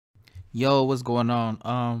Yo, what's going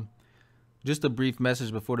on? Just a brief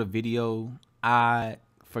message before the video. I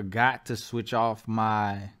forgot to switch off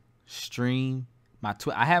my stream.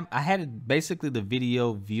 I had basically the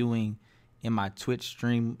video viewing in my Twitch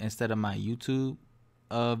stream instead of my YouTube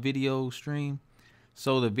video stream.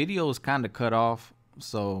 So the video is kind of cut off.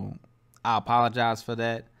 So I apologize for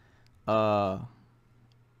that. But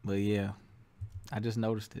yeah, I just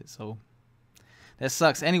noticed it. So that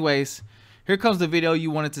sucks. Anyways, here comes the video you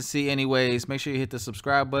wanted to see anyways. Make sure you hit the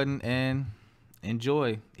subscribe button and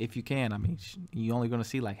enjoy if you can. I mean, you're only going to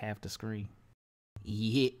see like half the screen.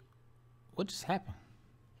 Yeah. What just happened?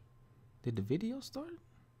 Did the video start?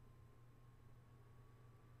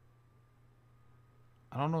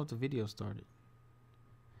 I don't know if the video started.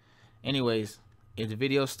 Anyways, if the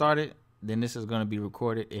video started, then this is going to be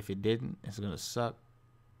recorded. If it didn't, it's going to suck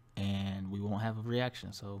and we won't have a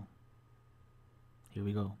reaction. So here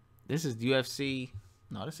we go. This is UFC.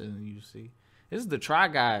 No, this isn't UFC. This is the Try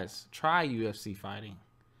Guys. Try UFC fighting.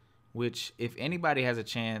 Which, if anybody has a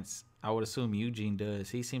chance, I would assume Eugene does.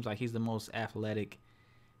 He seems like he's the most athletic,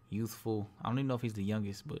 youthful. I don't even know if he's the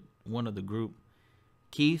youngest, but one of the group.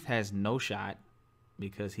 Keith has no shot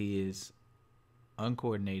because he is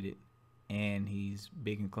uncoordinated and he's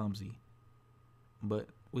big and clumsy. But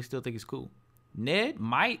we still think he's cool. Ned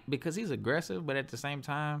might because he's aggressive, but at the same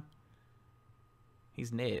time,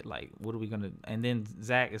 he's Ned. Like, what are we going to... And then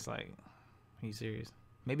Zach is like, he's serious.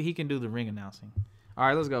 Maybe he can do the ring announcing. All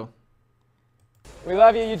right, let's go. We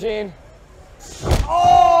love you, Eugene.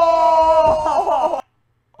 Oh!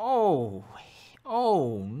 Oh.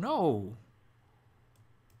 Oh, no.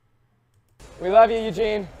 We love you,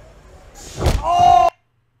 Eugene. Oh!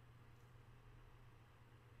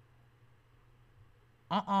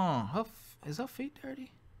 Is her feet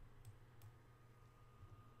dirty?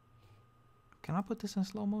 Can I put this in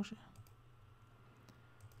slow motion?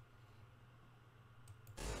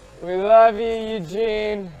 We love you,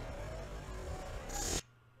 Eugene.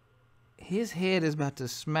 His head is about to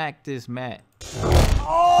smack this mat.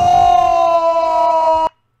 Oh!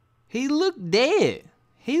 He looked dead.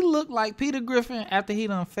 He looked like Peter Griffin after he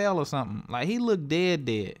done fell or something. Like, he looked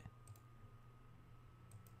dead.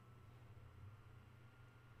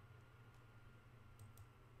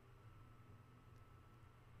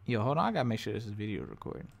 Yo, hold on. I gotta make sure this is video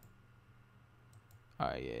recording. All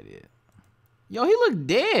right, yeah, it is. Yo, he looked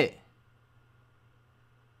dead.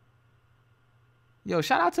 Yo,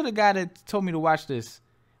 shout out to the guy that told me to watch this.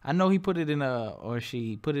 I know he put it in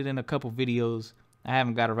she put it in a couple videos. I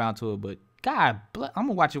haven't got around to it, but God bless. I'm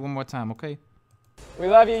gonna watch it one more time, okay? We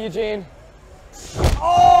love you, Eugene.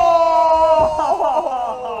 Oh!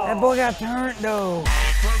 That boy got turned though.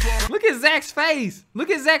 Look at Zach's face. Look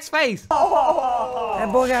at Zach's face. That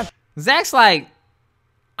boy got... Zach's like,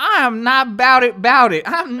 I am not about it.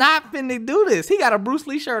 I'm not finna do this. He got a Bruce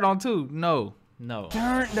Lee shirt on too. No.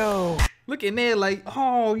 Turned though. Look at Ned like,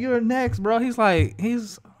 oh, you're next, bro. He's like,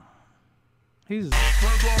 he's.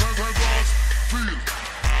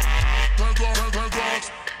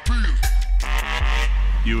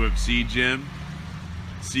 UFC gym,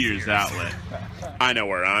 Sears outlet. I know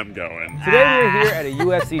where I'm going. Today we're here at a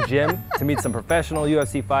UFC gym to meet some professional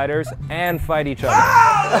UFC fighters and fight each other.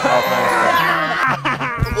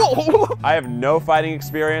 I have no fighting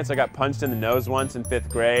experience. I got punched in the nose once in 5th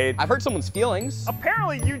grade. I've hurt someone's feelings.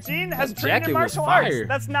 Apparently, Eugene has That trained in jacket was martial fire. arts.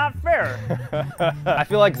 That's not fair. I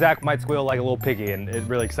feel like Zach might squeal like a little piggy, and it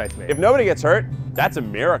really excites me. If nobody gets hurt, that's a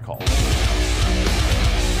miracle.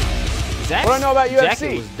 Zach's What do I know about jacket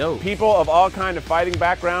UFC? was dope. People of all kind of fighting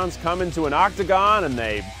backgrounds come into an octagon and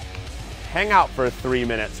they hang out for 3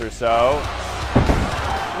 minutes or so.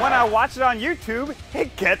 When I watch it on YouTube,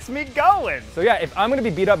 it gets me going. So yeah, if I'm gonna be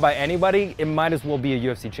beat up by anybody, it might as well be a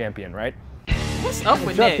UFC champion, right? What's up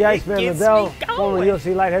with Chuck that? the Iceman It gets Liddell, me former going.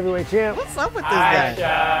 UFC light heavyweight champ. What's up with this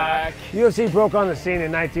guy? UFC broke on the scene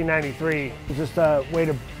in 1993. It was just a way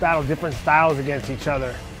to battle different styles against each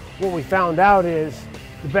other. What we found out is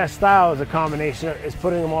the best style is a combination, is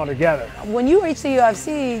putting them all together. When you reach the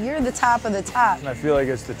UFC, you're the top of the top. I feel like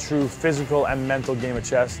it's the true physical and mental game of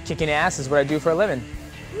chess. Kicking ass is what I do for a living.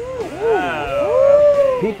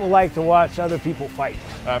 People like to watch other people fight.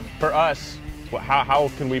 For us,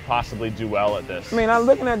 how can we possibly do well at this? I mean, I'm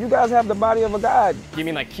looking at you guys have the body of a god. You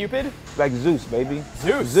mean like Cupid? Like Zeus, baby.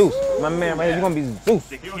 Zeus. My man right here, you're gonna be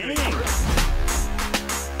Zeus.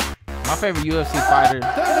 My favorite UFC fighter is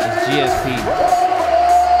GSP.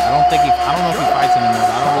 I don't know if he fights anymore,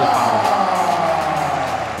 but I don't really follow him.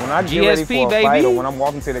 When I get ready for a fight or when I'm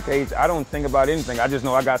walking to the cage, I don't think about anything. I just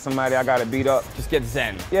know I got somebody I gotta beat up. Just get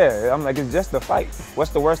zen. Yeah, I'm like, it's just a fight.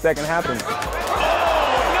 What's the worst that can happen?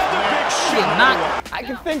 get knocked. I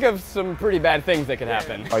can think of some pretty bad things that could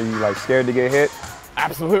happen. Are you like scared to get hit?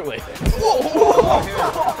 Absolutely.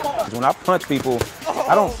 When I punch people,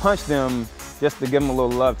 I don't punch them just to give them a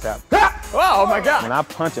little love tap. Oh my God. When I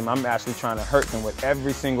punch them, I'm actually trying to hurt them with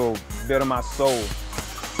every single bit of my soul.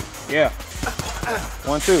 Yeah.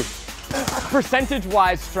 1, 2.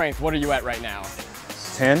 Percentage-wise strength, what are you at right now?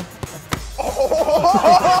 10. You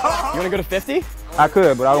want to go to 50? I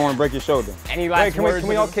could, but I don't want to break your shoulder. Any last Can words?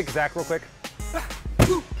 we all kick Zach real quick?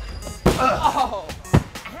 Oh.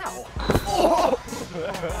 Ow.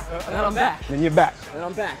 And then I'm back. Then you're back. And then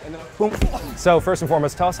I'm back. And then Boom. So first and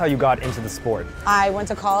foremost, tell us how you got into the sport. I went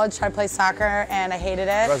to college, tried to play soccer, and I hated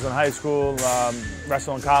it. Wrestle in high school,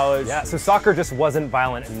 wrestle in college. Yeah, so soccer just wasn't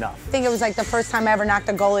violent enough. I think it was like the first time I ever knocked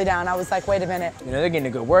a goalie down. I was like, wait a minute. You know, they're getting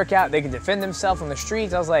a good workout. They can defend themselves on the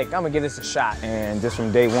streets. I was like, I'm gonna give this a shot. And just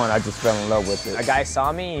from day one, I just fell in love with it. A guy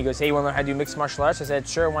saw me, he goes, hey, you wanna learn how to do mixed martial arts? I said,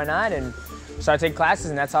 sure, why not? And started taking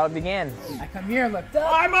classes, and that's how it began. I come here, lift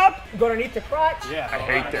up. I'm up. Go underneath the crotch. Yeah, I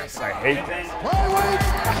hate this. I hate this.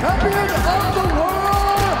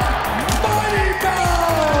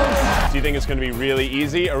 Do you think it's going to be really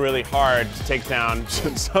easy or really hard to take down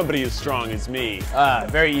somebody as strong as me?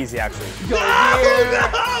 Very easy, actually. No!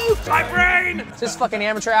 My brain! Is this fucking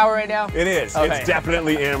amateur hour right now? It is. Okay. It's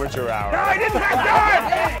definitely amateur hour. No, I didn't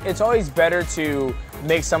have to! It's always better to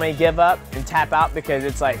make somebody give up and tap out because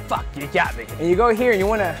it's like, fuck, you got me. And you go here and you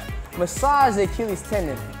want to massage the Achilles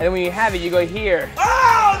tendon. And then when you have it, you go here.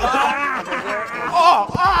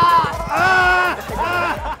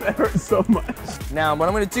 That hurts so much. Now, what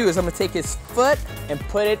I'm gonna do is I'm gonna take his foot and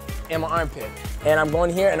put it in my armpit. And I'm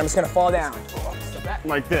going here and I'm just gonna fall down.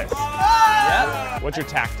 Like this. Yep. What's your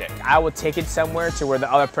tactic? I will take it somewhere to where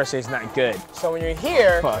the other person is not good. So when you're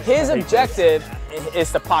here, his objective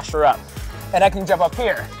is to posture up. And I can jump up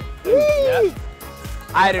here. Yep.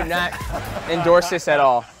 I do not endorse this at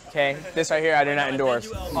all. Okay, this right here, I do not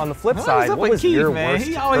endorse. On the flip side, what was your worst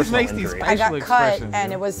He always makes these injury? I got cut,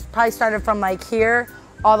 and it was probably started from like here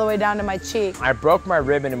all the way down to my cheek. I broke my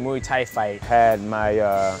rib in a Muay Thai fight. Had my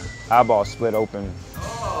eyeball split open.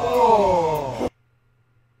 Oh.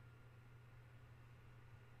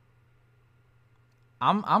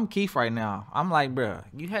 I'm Keith right now. I'm like, bruh,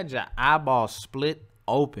 you had your eyeball split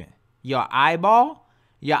open. Your eyeball?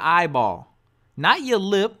 Your eyeball. Not your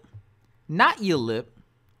lip. Not your lip.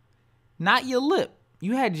 Not your lip.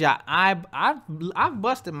 You had your I've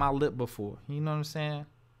busted my lip before. You know what I'm saying?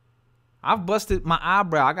 I've busted my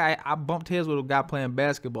eyebrow. I bumped heads with a guy playing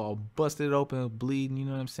basketball. Busted it open, bleeding. You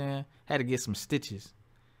know what I'm saying? Had to get some stitches.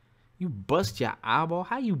 You bust your eyeball?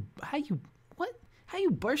 How you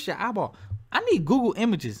burst your eyeball? I need Google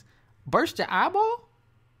images. Burst your eyeball?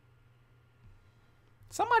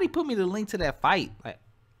 Somebody put me the link to that fight. Like,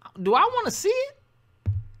 do I want to see it?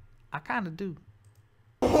 I kind of do.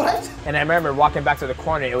 What? And I remember walking back to the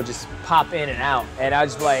corner, it would just pop in and out. And I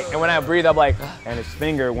was like, and when I breathe, I'm like, and his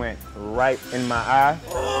finger went right in my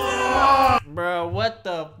eye. Bro, what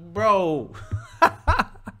the, bro?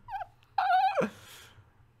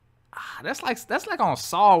 That's like on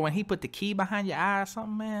Saw when he put the key behind your eye or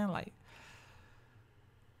something, man. Like,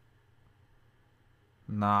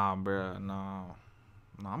 nah, bro, no,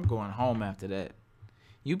 I'm going home after that.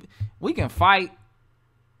 We can fight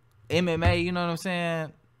MMA, you know what I'm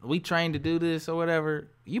saying? We trained to do this or whatever.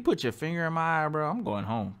 You put your finger in my eye, bro, I'm going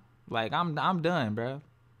home. Like, I'm done, bro.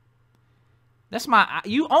 That's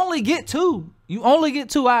you only get two. You only get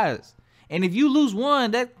two eyes. And if you lose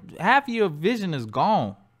one, that half of your vision is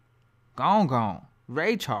gone. Gone.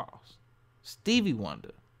 Ray Charles, Stevie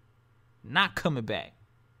Wonder, not coming back.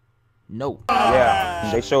 No.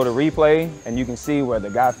 Yeah, they show the replay, and you can see where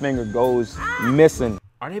the guy's finger goes missing.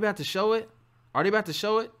 Are they about to show it?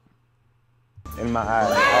 In my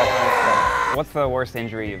eye. What's the worst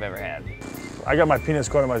injury you've ever had? I got my penis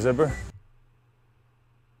caught in my zipper.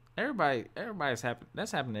 Everybody's happened.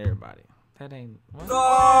 That's happened to everybody. That ain't. What?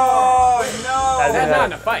 Oh no! That's not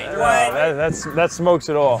in a fight. No, that smokes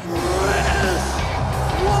it all.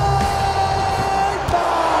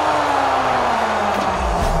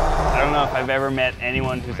 I don't know if I've ever met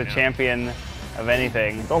anyone who's a champion of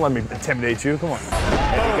anything. Don't let me intimidate you. Come on.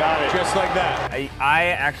 And you got it just like that. I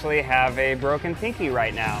actually have a broken pinky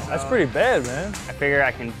right now. That's pretty bad, man. I figure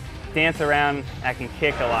I can dance around. I can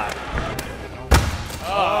kick a lot.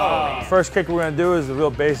 Oh. First kick we're gonna do is the real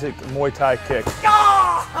basic Muay Thai kick.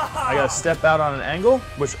 I gotta step out on an angle,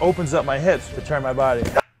 which opens up my hips to turn my body.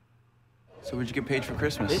 So when'd you get paid for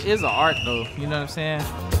Christmas? It is an art though, you know what I'm saying?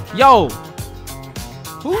 Yo,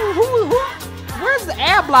 who where's the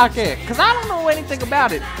ad block at? Cause I don't know anything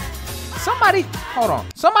about it. Somebody, hold on.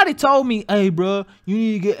 Somebody told me, hey, bro, you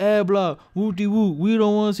need to get ad block. Whoop-de-whoop. We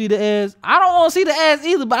don't want to see the ass. I don't want to see the ass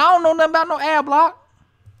either, but I don't know nothing about no ad block.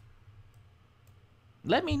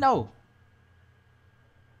 Let me know.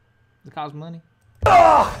 It costs money.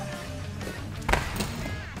 Oh!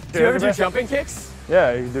 Do you ever do jumping kicks?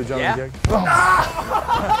 Yeah, you can do jumping kicks.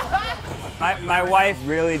 My wife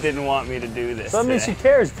really didn't want me to do this. So that means she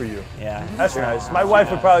cares for you. Yeah. That's nice. My wife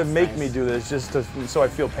would probably make me do this just so I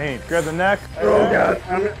feel pain. Grab the neck. Oh, God.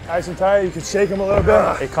 Nice and tight. You can shake him a little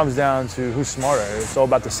bit. It comes down to who's smarter. It's all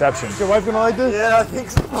about deception. Is your wife gonna like this? Yeah, I think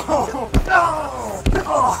so.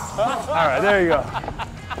 All right, there you go.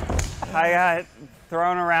 I got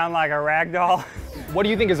thrown around like a rag doll. What do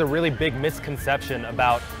you think is a really big misconception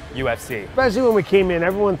about UFC? Especially when we came in,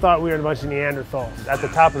 everyone thought we were a bunch of Neanderthals. At the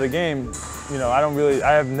top of the game, you know, I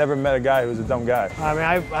have never met a guy who's a dumb guy. I mean,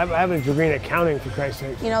 I have a degree in accounting, for Christ's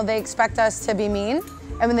sake. You know, they expect us to be mean,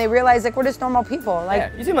 and when they realize, like, we're just normal people. Like,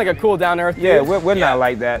 Yeah, you seem like a cool, down-to-earth dude. Yeah, we're not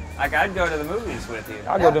like that. Like, I'd go to the movies with you.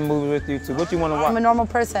 I'll go to the movies with you too. What you want to watch? I'm a normal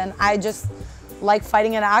person. I just like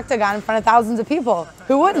fighting in an octagon in front of thousands of people.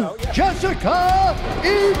 Who wouldn't? Jessica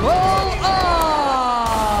Evil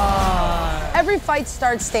Eye! Every fight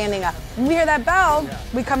starts standing up. When we hear that bell,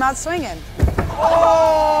 we come out swinging.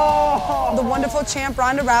 Oh! The wonderful champ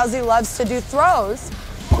Ronda Rousey loves to do throws.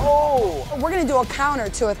 Oh! We're gonna do a counter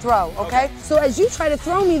to a throw, okay? So as you try to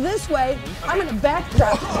throw me this way, I'm gonna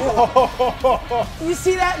backdrop you. You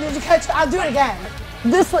see that? Did you catch it? I'll do it again.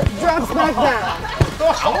 This like drops back down.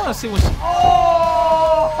 I want to see what.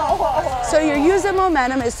 Oh! So you're using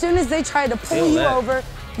momentum. As soon as they try to pull you over,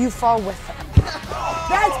 you fall with them.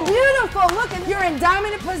 That's beautiful. Look, and you're in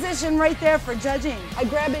dominant position right there for judging. I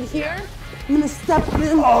grab it here. I'm gonna step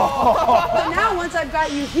in. But now once I've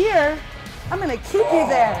got you here, I'm gonna keep you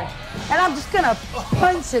there. And I'm just gonna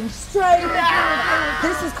punch him straight down.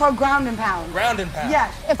 This is called ground and pound. Ground and pound. Yeah,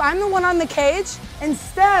 if I'm the one on the cage,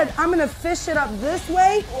 instead I'm gonna fish it up this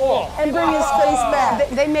way and bring his face back.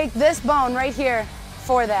 They make this bone right here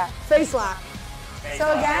for that. Face lock. So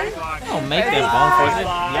again? They don't make that bone for you.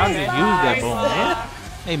 Y'all just use that bone, man.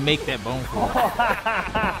 They make that bone for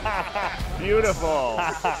you. Beautiful.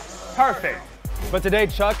 Perfect. But today,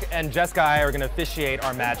 Chuck and Jessica and I are going to officiate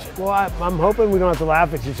our match. Well, I'm hoping we don't have to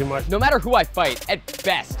laugh at you too much. No matter who I fight, at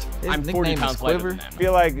best, I'm 40 pounds lighter than them. I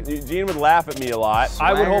feel like Eugene would laugh at me a lot.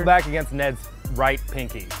 I would hold back against Ned's right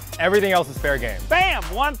pinky. Everything else is fair game. Bam!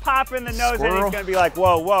 One pop in the nose and he's gonna be like,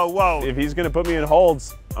 whoa, whoa, whoa. If he's gonna put me in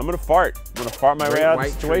holds, I'm gonna fart. I'm gonna fart my way out of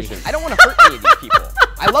the situation. I don't want to hurt any of these people.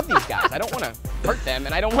 I love these guys. I don't want to hurt them,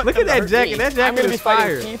 and I don't want them to hurt me. Look at that jacket. That jacket is fire. I'm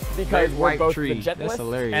gonna be fighting Keith because we're both the jetless. That's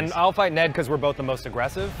hilarious. And I'll fight Ned because we're both the most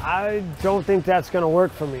aggressive. I don't think that's gonna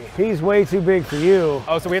work for me. He's way too big for you.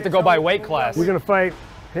 Oh, so we have to go by weight class. We're gonna fight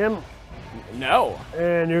him. No.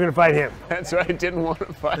 And you're gonna fight him. That's what I didn't want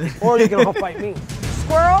to fight. Or you can all fight me.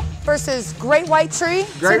 Squirrel versus Great White Tree.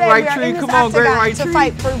 Great Today White we are Tree, in this come on, Great octagon White to Tree.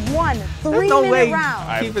 fight for one 3-minute round.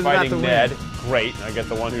 I'm fighting Ned. Great. I get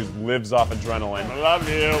the one who lives off adrenaline. I love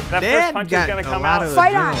you. That first punch is gonna come out.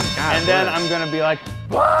 Fight on. And then I'm gonna be like,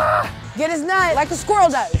 Get his nut like a squirrel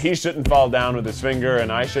does. He shouldn't fall down with his finger,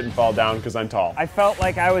 and I shouldn't fall down because I'm tall. I felt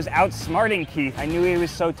like I was outsmarting Keith. I knew he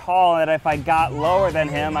was so tall that if I got lower than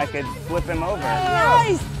him, I could flip him over.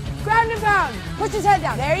 Nice. Ground and pound. Push his head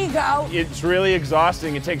down. There you go. It's really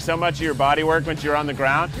exhausting. It takes so much of your body work once you're on the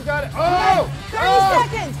ground. You got it. Oh!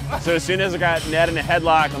 30 seconds. So as soon as I got Ned in a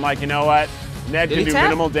headlock, I'm like, you know what? Ned can do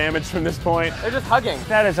minimal damage from this point. They're just hugging.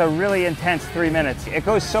 That is a really intense 3 minutes. It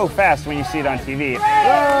goes so fast when you see it on TV.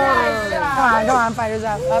 Come on, fighters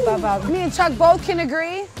up, up. Me and Chuck both can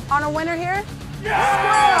agree on a winner here.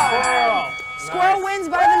 Yeah! Squirrel wins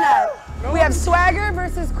by the nut. We have swagger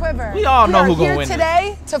versus quiver. We all know who's gonna gonna win win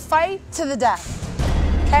today to fight to the death.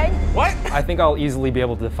 Okay? What? I think I'll easily be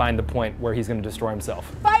able to find the point where he's going to destroy himself.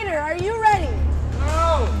 Fighter, are you ready?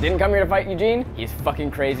 Didn't come here to fight Eugene. He's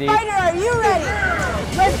fucking crazy. Fighter, are you ready?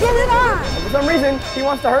 Let's get it on. For some reason, he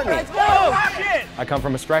wants to hurt me. Let's go. I come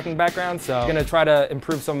from a striking background, so I'm going to try to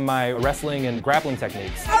improve some of my wrestling and grappling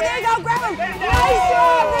techniques. Oh, there you go, grab him. Nice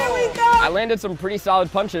job, there we go. I landed some pretty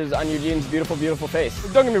solid punches on Eugene's beautiful, beautiful face.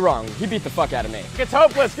 Don't get me wrong, he beat the fuck out of me. It's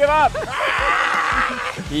hopeless, give up.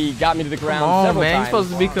 He got me to the ground Come on, several man. times. You're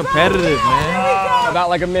supposed to be competitive, man. About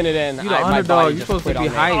like a minute in, You the my underdog. body You're just supposed to quit be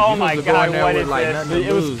on me. hyped. Oh You're my supposed to go God, in there what with is like this? nothing to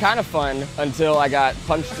It was lose. kind of fun until I got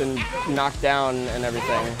punched and knocked down and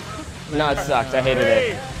everything. No, it sucked. I hated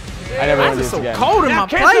it. I never want to do this again. Cold in my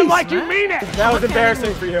place, like you man. mean it. That was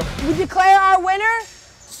embarrassing for you. We declare our winner,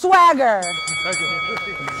 Swagger.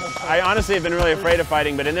 I honestly have been really afraid of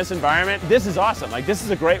fighting, but in this environment, this is awesome. Like, this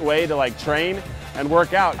is a great way to like train and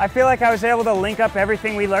work out. I feel like I was able to link up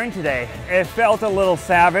everything we learned today. It felt a little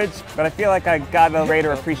savage, but I feel like I got a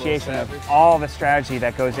greater appreciation of all the strategy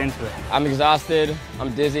that goes into it. I'm exhausted,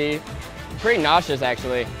 I'm dizzy, pretty nauseous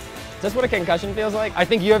actually. Is this what a concussion feels like? I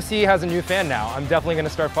think UFC has a new fan now. I'm definitely going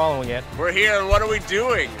to start following it. We're here, and what are we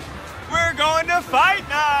doing? We're going to fight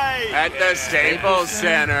night! At the Staples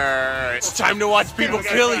Center. It's time to watch people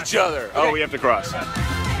kill each other. Oh, we have to cross. I'm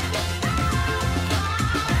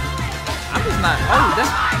just not. Oh, that's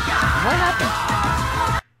what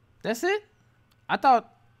happened. That's it. I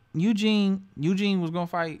thought Eugene was gonna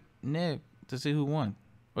fight Neb to see who won,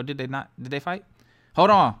 or did they not? Did they fight? Hold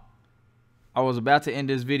on. I was about to end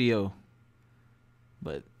this video,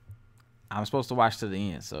 but I'm supposed to watch to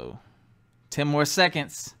the end. So 10 more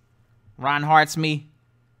seconds. Ron Hart's me.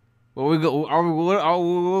 What's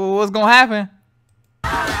gonna happen?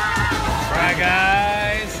 Alright,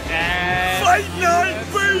 guys, and fight night,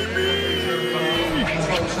 baby!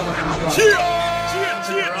 Cheer!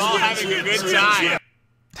 We're all having a good time.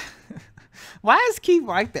 Why is Keith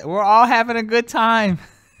like that? We're all having a good time.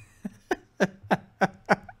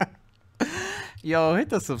 Yo, hit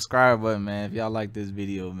the subscribe button, man, if y'all like this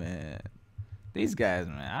video, man. These guys,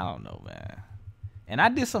 man, I don't know, man. And I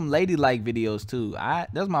did some ladylike videos too.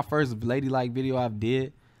 That's my first ladylike video I've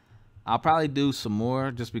did. I'll probably do some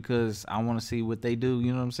more just because I want to see what they do.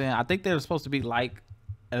 You know what I'm saying? I think they're supposed to be like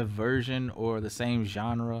a version or the same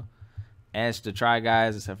genre as the Try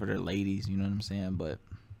Guys, except for they're ladies. You know what I'm saying? But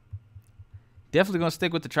definitely gonna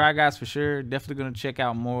stick with the Try Guys for sure. Definitely gonna check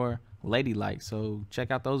out more ladylike. So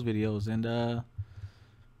check out those videos. And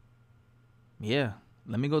yeah,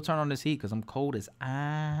 let me go turn on this heat because I'm cold as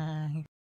ice.